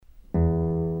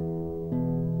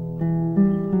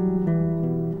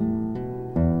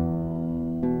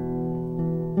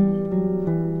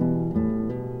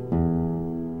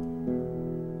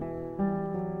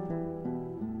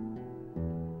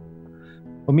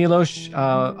Milos,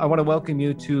 I want to welcome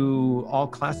you to All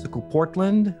Classical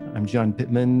Portland. I'm John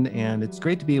Pittman, and it's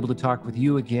great to be able to talk with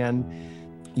you again.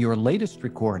 Your latest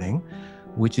recording,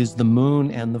 which is The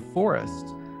Moon and the Forest.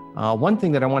 One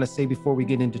thing that I want to say before we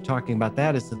get into talking about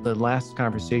that is that the last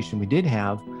conversation we did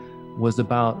have was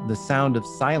about the sound of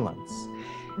silence.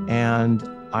 And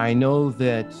I know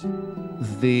that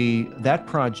that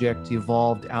project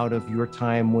evolved out of your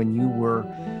time when you were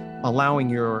allowing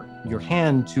your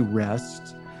hand to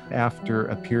rest after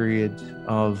a period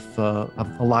of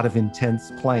a lot of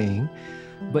intense playing.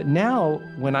 But now,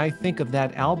 when I think of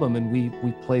that album and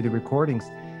we play the recordings,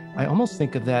 I almost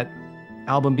think of that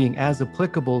album being as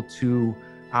applicable to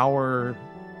our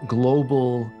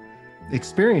global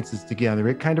experiences together.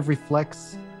 It kind of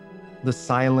reflects the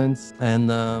silence and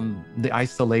the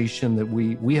isolation that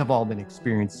we have all been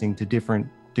experiencing to different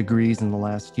degrees in the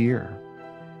last year.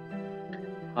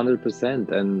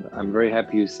 100%, and I'm very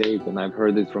happy you say it, and I've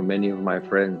heard it from many of my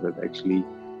friends that actually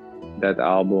that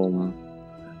album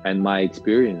and my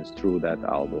experience through that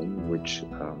album, which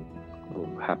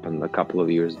happened a couple of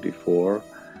years before,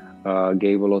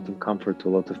 gave a lot of comfort to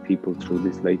a lot of people through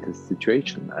this latest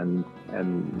situation, and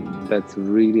that's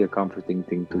really a comforting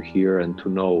thing to hear and to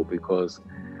know, because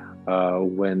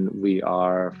when we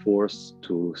are forced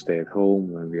to stay at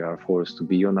home, when we are forced to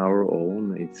be on our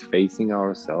own, it's facing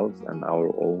ourselves and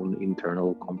our own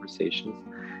internal conversations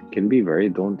can be very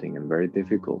daunting and very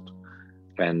difficult.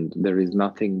 And there is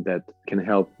nothing that can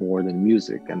help more than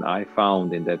music. And I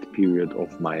found in that period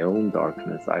of my own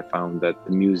darkness, I found that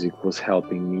the music was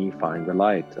helping me find the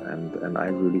light. And I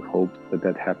really hope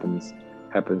that happens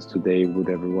today with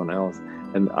everyone else.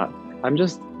 And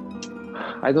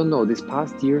I don't know, this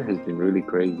past year has been really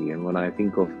crazy. And when I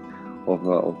think of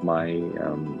my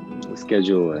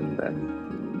schedule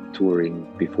and touring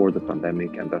before the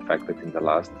pandemic, and the fact that in the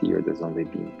last year there's only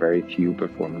been very few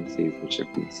performances which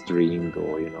have been streamed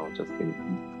or just been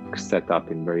set up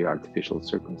in very artificial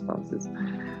circumstances,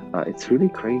 it's really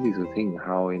crazy to think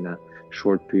how in a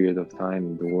short period of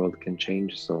time the world can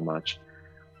change so much.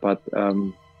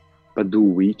 But do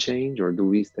we change or do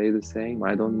we stay the same?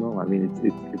 I don't know. I mean,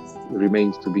 it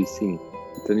remains to be seen.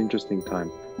 It's an interesting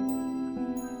time.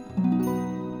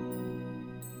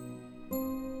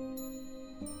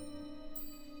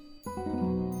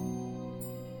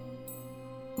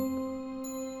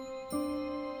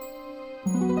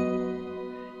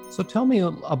 So tell me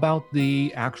about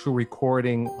the actual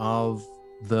recording of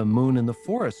The Moon and the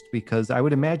Forest, because I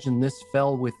would imagine this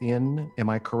fell within, am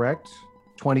I correct,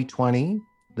 2020?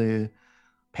 The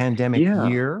pandemic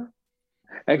year?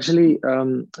 Actually,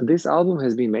 this album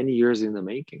has been many years in the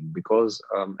making, because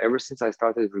ever since I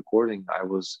started recording, I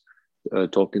was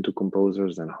talking to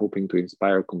composers and hoping to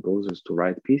inspire composers to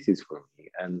write pieces for me.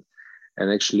 And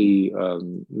actually,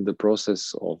 the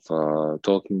process of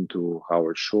talking to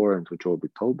Howard Shore and to Joby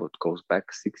Talbot goes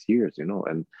back 6 years,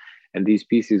 and these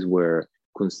pieces were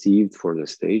conceived for the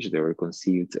stage. They were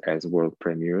conceived as world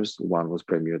premieres. One was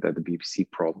premiered at the BBC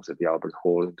Proms at the Albert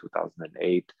Hall in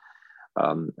 2008.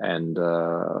 And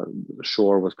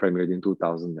Shore was premiered in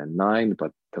 2009,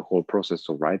 but the whole process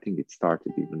of writing, it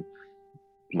started even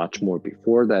much more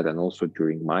before that, and also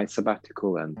during my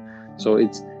sabbatical. And so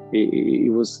it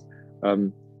was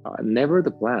never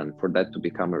the plan for that to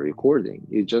become a recording.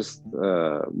 It just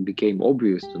became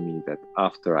obvious to me that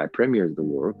after I premiered the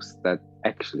works, that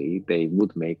actually they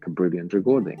would make a brilliant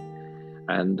recording.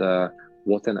 And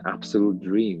what an absolute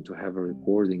dream to have a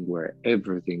recording where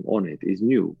everything on it is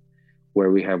new,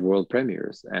 where we have world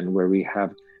premieres and where we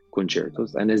have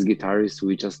concertos. And as guitarists,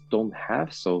 we just don't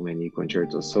have so many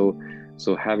concertos.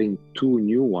 So having two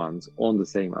new ones on the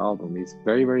same album is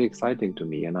very, very exciting to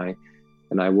me. And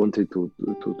I wanted to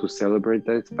celebrate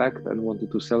that fact, and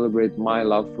wanted to celebrate my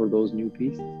love for those new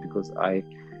pieces, because I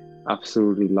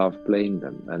absolutely love playing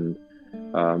them. And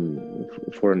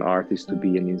for an artist to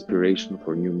be an inspiration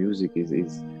for new music is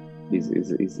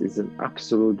an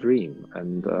absolute dream,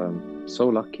 and so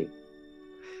lucky.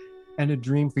 And a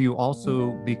dream for you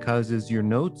also, because as your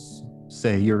notes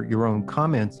say, your own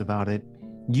comments about it,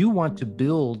 you want to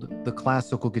build the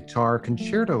classical guitar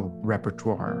concerto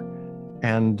repertoire.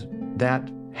 And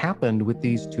that happened with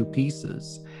these two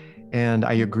pieces. And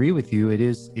I agree with you, it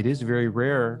is very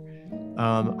rare.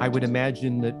 I would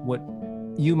imagine that what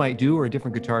you might do, or a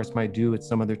different guitarist might do at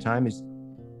some other time, is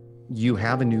you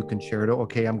have a new concerto.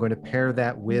 Okay, I'm going to pair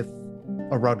that with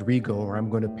a Rodrigo, or I'm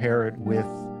going to pair it with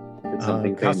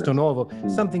Castelnuovo,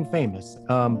 something famous.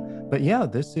 But yeah,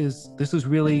 this is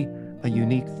really a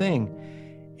unique thing.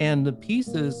 And the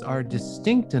pieces are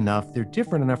distinct enough, they're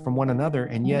different enough from one another,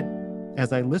 and yet,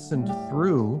 as I listened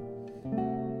through,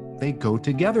 they go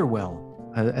together well.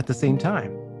 at the same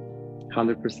time.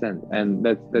 100%. And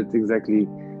that's exactly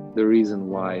the reason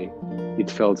why it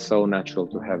felt so natural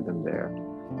to have them there.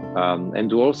 And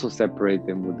to also separate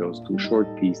them with those two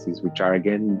short pieces, which are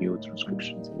again new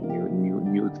transcriptions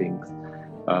and new things,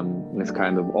 as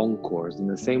kind of encores. In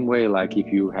the same way, like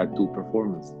if you had two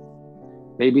performances,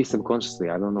 maybe subconsciously,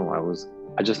 I don't know,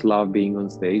 I just love being on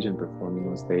stage and performing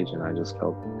on stage, and I just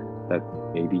felt that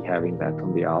maybe having that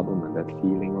on the album and that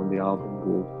feeling on the album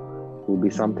will be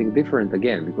something different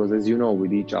again, because as you know,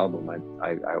 with each album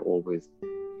I always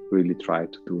really try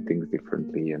to do things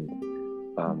differently and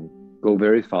go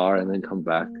very far and then come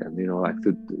back, and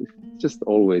it's just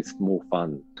always more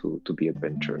fun to be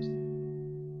adventurous.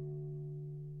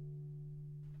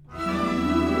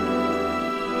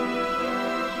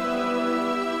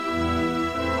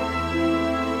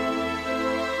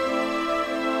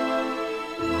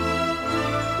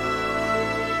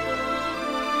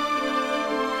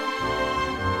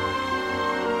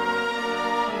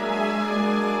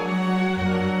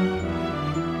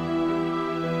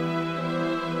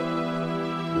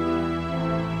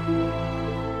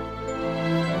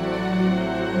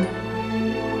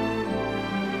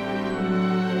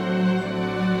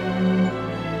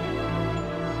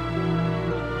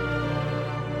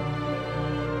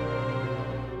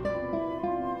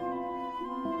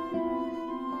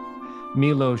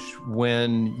 Milos,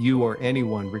 when you or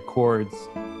anyone records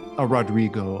a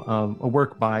Rodrigo, a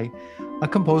work by a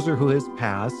composer who has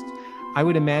passed, I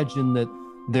would imagine that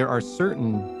there are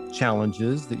certain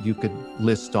challenges that you could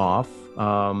list off.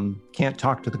 Can't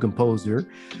talk to the composer,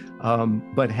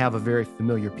 but have a very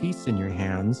familiar piece in your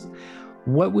hands.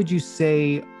 What would you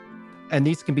say, and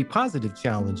these can be positive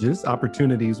challenges,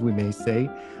 opportunities, we may say,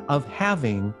 of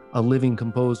having a living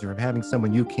composer, of having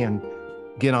someone you can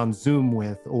get on Zoom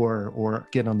with or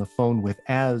get on the phone with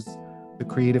as the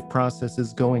creative process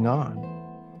is going on?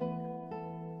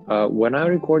 When I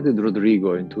recorded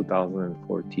Rodrigo in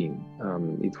 2014,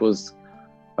 it was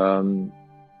an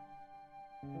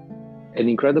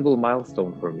incredible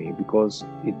milestone for me, because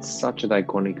it's such an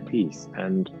iconic piece.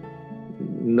 And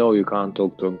no, you can't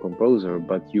talk to a composer,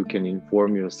 but you can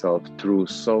inform yourself through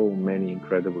so many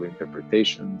incredible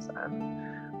interpretations,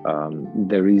 and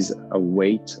there is a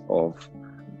weight of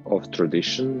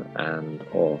tradition and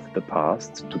of the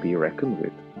past to be reckoned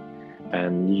with.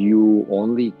 And you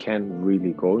only can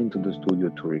really go into the studio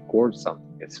to record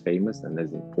something as famous and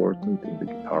as important in the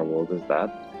guitar world as that,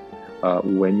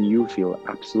 when you feel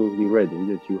absolutely ready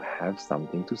that you have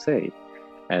something to say,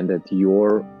 and that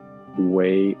your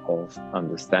way of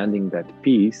understanding that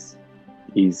piece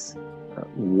is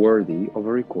worthy of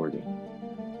a recording.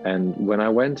 And when I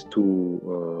went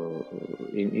into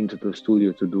the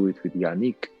studio to do it with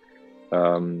Yannick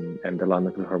and the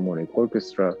London Philharmonic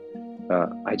Orchestra,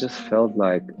 I just felt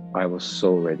like I was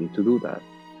so ready to do that.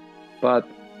 But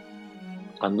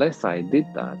unless I did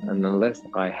that, and unless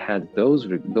I had those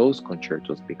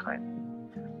concertos behind me,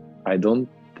 I don't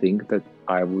think that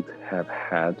I would have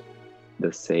had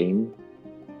the same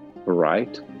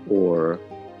right or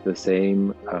the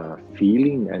same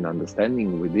feeling and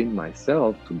understanding within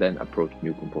myself to then approach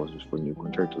new composers for new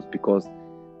concertos, because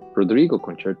Rodrigo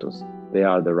concertos, they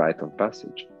are the rite of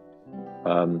passage.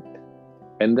 And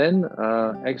then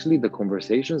actually the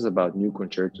conversations about new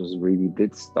concertos really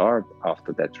did start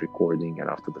after that recording and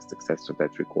after the success of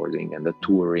that recording and the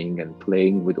touring and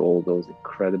playing with all those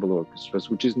incredible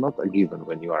orchestras, which is not a given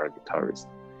when you are a guitarist.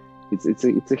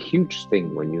 It's a huge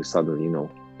thing when you suddenly,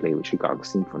 play with Chicago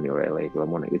Symphony or LA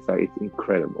Philharmonic. It's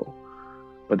incredible.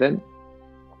 But then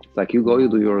it's like you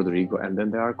do your Rodrigo, and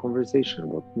then there are conversations.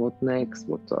 What next?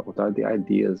 What are the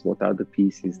ideas? What are the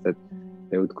pieces that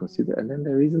they would consider? And then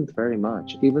there isn't very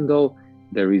much, even though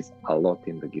there is a lot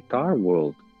in the guitar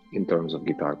world in terms of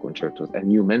guitar concertos.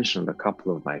 And you mentioned a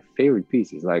couple of my favorite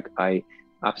pieces. Like I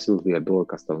absolutely adore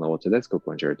Castelnuovo Tedesco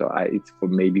concerto. It's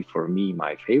maybe for me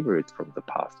my favorite from the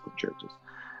past concertos.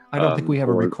 I don't think we have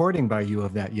a recording by you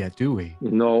of that yet, do we?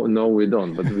 No, we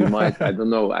don't. But we might. I don't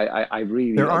know. I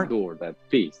really adore that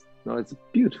piece. No, it's a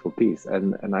beautiful piece,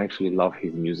 and I actually love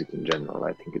his music in general.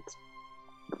 I think it's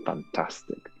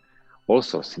fantastic.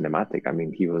 Also cinematic. I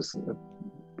mean, he was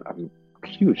a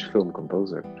huge film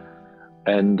composer,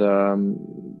 and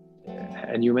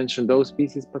you mentioned those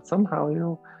pieces, but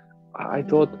somehow, I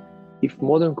thought if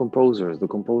modern composers, the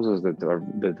composers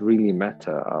that really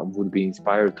matter, would be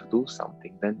inspired to do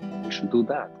something, then we should do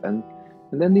that. And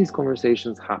then these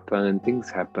conversations happen and things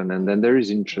happen, and then there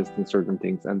is interest in certain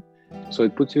things, and so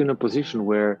it puts you in a position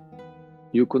where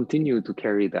you continue to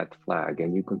carry that flag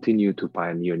and you continue to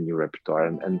pioneer new repertoire,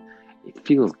 and it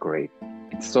feels great.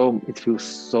 It feels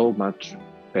so much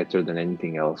better than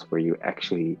anything else, where you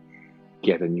actually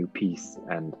get a new piece,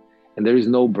 and there is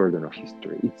no burden of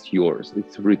history. It's yours.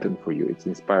 It's written for you. It's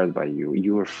inspired by you.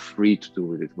 You are free to do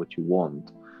with it what you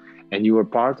want, and you are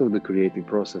part of the creative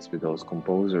process with those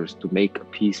composers to make a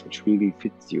piece which really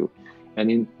fits you.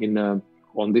 And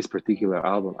on this particular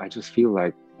album, I just feel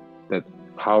like that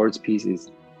Howard's piece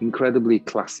is incredibly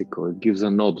classical. It gives a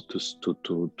nod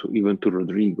to even to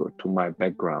Rodrigo, to my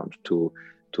background, to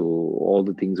all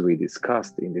the things we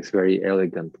discussed in this very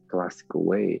elegant classical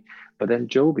way. But then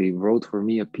Joby wrote for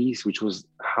me a piece which was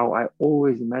how I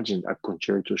always imagined a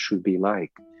concerto should be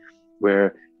like,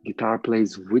 where guitar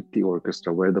plays with the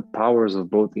orchestra, where the powers of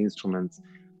both instruments,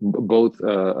 both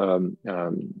of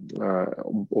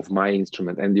my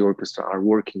instrument and the orchestra, are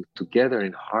working together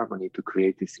in harmony to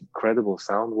create this incredible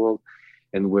sound world,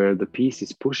 and where the piece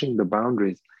is pushing the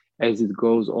boundaries as it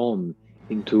goes on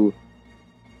into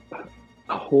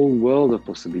a whole world of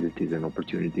possibilities and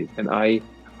opportunities. And I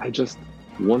just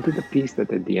wanted a piece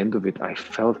that at the end of it, I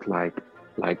felt like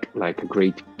a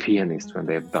great pianist when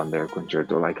they have done their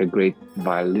concerto, like a great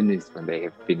violinist when they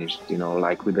have finished,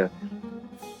 like with a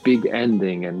big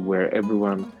ending, and where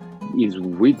everyone is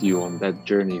with you on that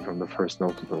journey from the first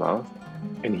note to the last.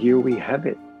 And here we have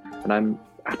it, and I'm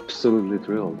absolutely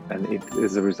thrilled. And it,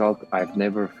 as a result, I've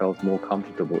never felt more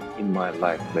comfortable in my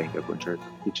life playing a concerto.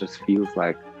 It just feels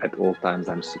like at all times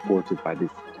I'm supported by this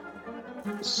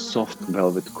soft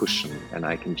velvet cushion, and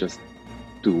I can just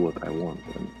do what I want.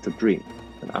 And it's a dream,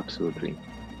 an absolute dream.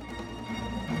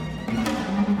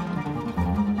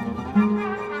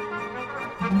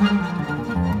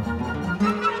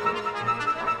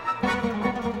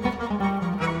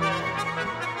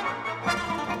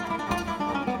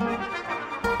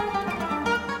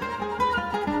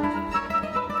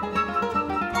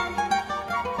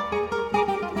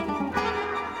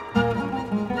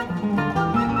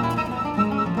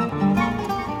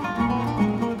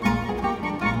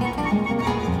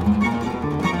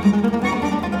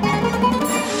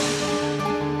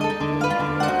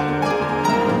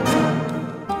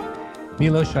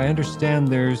 Milos, I understand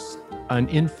there's an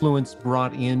influence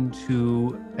brought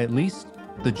into at least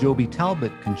the Joby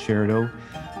Talbot concerto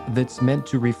that's meant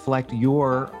to reflect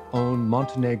your own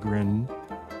Montenegrin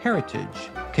heritage.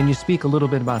 Can you speak a little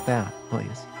bit about that,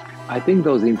 please? I think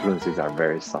those influences are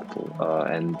very subtle.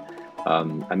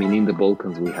 I mean, in the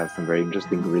Balkans, we have some very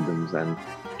interesting rhythms, and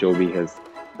Joby has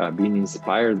been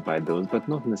inspired by those, but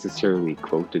not necessarily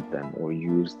quoted them or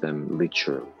used them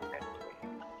literally.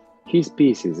 His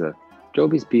piece is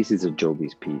Joby's piece is a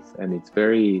Joby's piece, and it's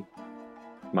very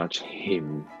much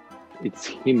him. It's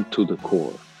him to the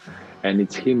core, and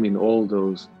it's him in all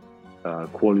those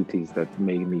qualities that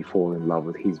made me fall in love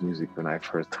with his music when I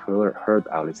first heard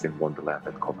Alice in Wonderland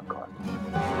at Covent Garden.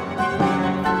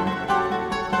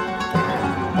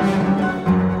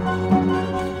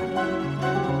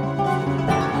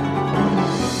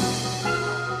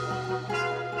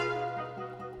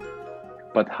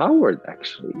 But Howard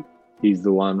actually is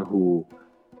the one who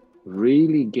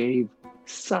really gave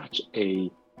such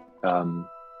a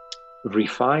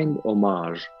refined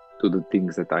homage to the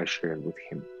things that I shared with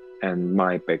him and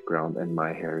my background and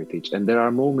my heritage. And there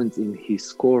are moments in his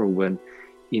score when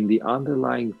in the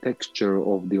underlying texture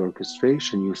of the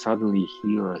orchestration, you suddenly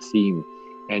hear a theme.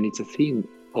 And it's a theme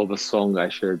of a song I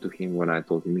shared to him when I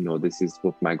told him, this is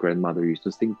what my grandmother used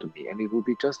to sing to me. And it would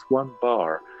be just one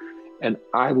bar. And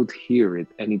I would hear it,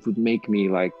 and it would make me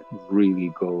really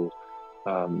go,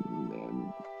 I would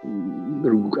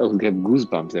get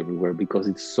goosebumps everywhere because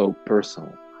it's so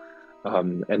personal.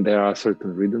 And there are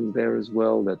certain rhythms there as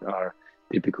well that are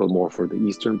typical more for the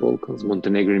Eastern Balkans.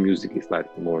 Montenegrin music is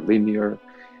slightly more linear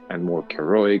and more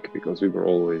heroic because we were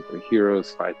always the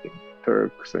heroes fighting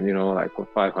Turks and, for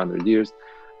 500 years.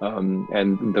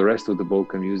 And the rest of the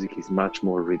Balkan music is much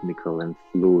more rhythmical and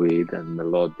fluid and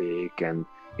melodic and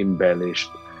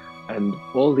embellished, and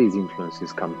all these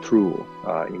influences come through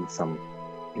in some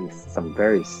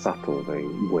very subtle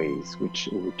ways, which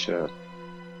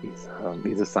is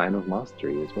a sign of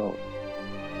mastery as well.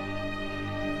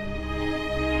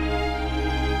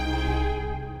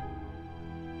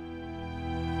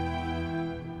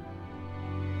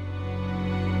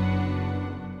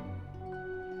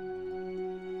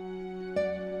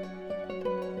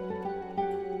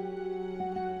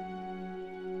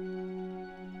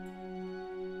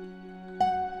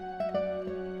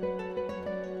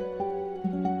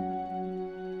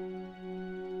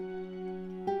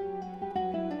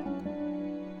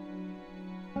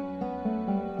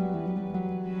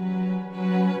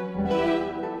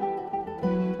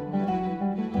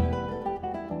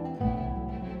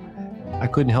 I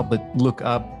couldn't help but look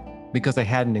up because I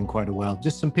hadn't in quite a while,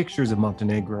 just some pictures of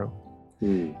Montenegro.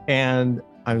 And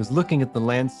I was looking at the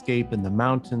landscape and the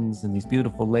mountains and these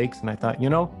beautiful lakes, and I thought,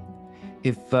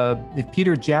 if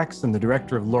Peter Jackson, the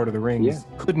director of Lord of the Rings,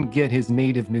 couldn't get his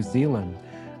native New Zealand,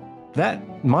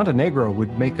 that Montenegro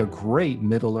would make a great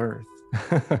Middle Earth.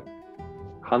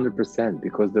 100%,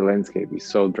 because the landscape is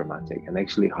so dramatic. And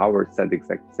actually, Howard said the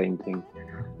exact same thing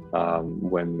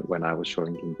when I was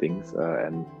showing him things.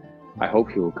 And I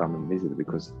hope he will come and visit,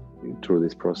 because through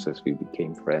this process we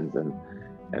became friends,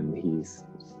 and he's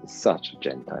such a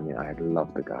gent. I mean, I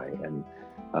love the guy. And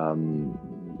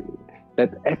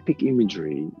that epic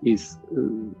imagery is,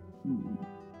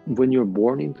 when you're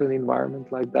born into an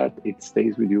environment like that, it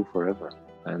stays with you forever.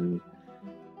 And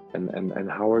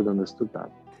Howard understood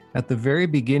that. At the very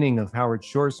beginning of Howard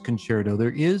Shore's concerto,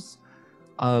 there is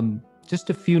just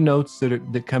a few notes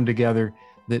that come together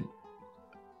that,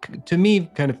 to me,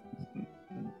 kind of,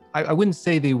 I wouldn't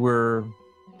say they were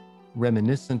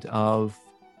reminiscent of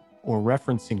or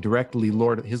referencing directly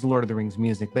his Lord of the Rings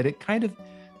music, but it kind of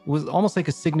was almost like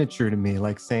a signature to me,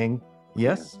 like saying,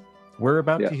 yes, we're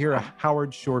about to hear a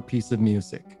Howard Shore piece of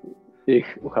music.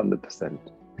 100%.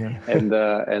 Yeah. And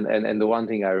the one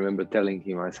thing I remember telling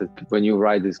him, I said, when you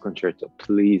write this concerto,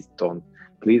 please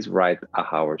write a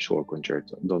Howard Shore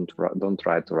concerto. Don't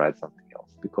try to write something else,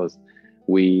 because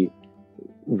we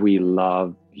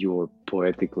love your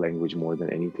poetic language more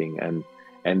than anything,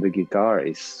 and the guitar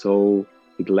is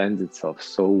it lends itself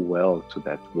so well to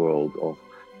that world of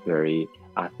very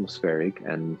atmospheric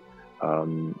and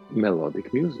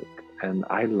melodic music. And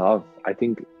I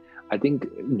think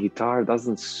guitar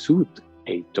doesn't suit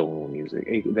atonal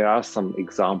music. There are some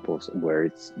examples where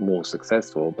it's more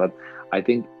successful, but I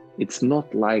think it's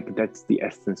not like that's the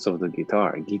essence of the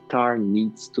guitar. Guitar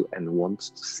needs to and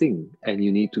wants to sing, and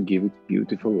you need to give it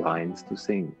beautiful lines to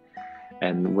sing.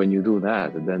 And when you do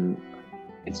that, then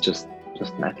it's just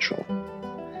natural.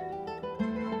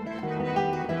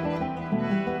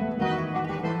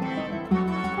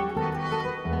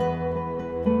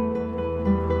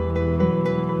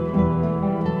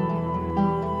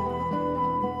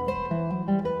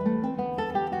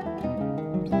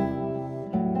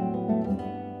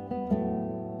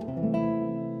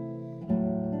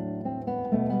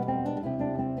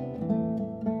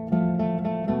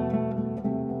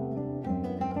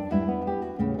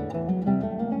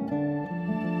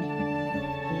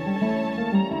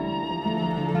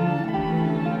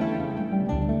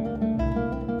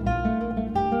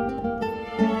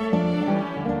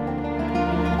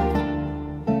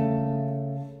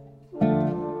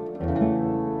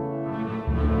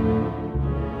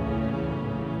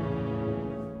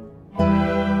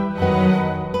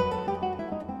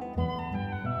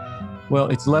 Well,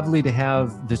 it's lovely to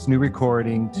have this new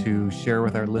recording to share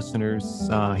with our listeners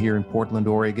here in Portland,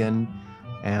 Oregon.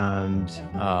 And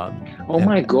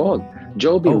my God,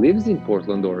 Joby lives in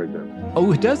Portland, Oregon.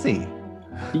 Oh, does he?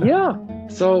 Yeah.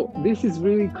 So this is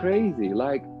really crazy.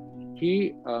 Like,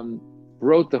 he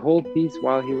wrote the whole piece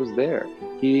while he was there.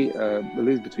 He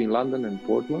lives between London and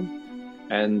Portland,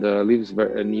 and lives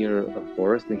very near a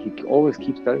forest. And he always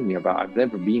keeps telling me about. I've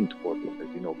never been to Portland,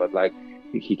 as you know, but like,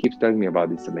 he keeps telling me about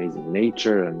this amazing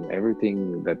nature and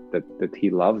everything that he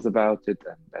loves about it,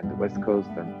 and the West Coast.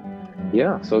 And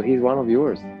yeah, so he's one of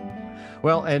yours.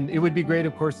 Well, and it would be great,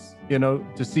 of course,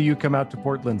 to see you come out to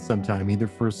Portland sometime, either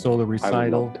for a solo recital. I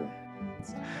would love to.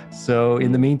 So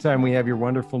in the meantime, we have your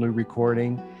wonderful new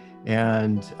recording,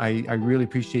 and I really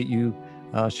appreciate you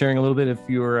sharing a little bit of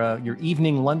your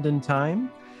evening London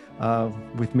time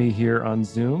with me here on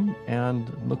Zoom, and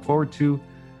look forward to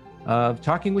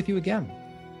talking with you again.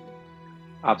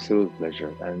 Absolute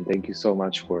pleasure, and thank you so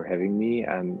much for having me,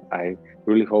 and I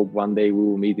really hope one day we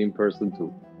will meet in person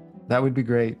too. That would be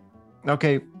great.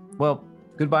 Okay, well,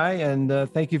 goodbye, and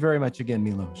thank you very much again,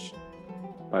 Milos.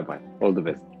 Bye-bye. All the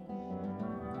best.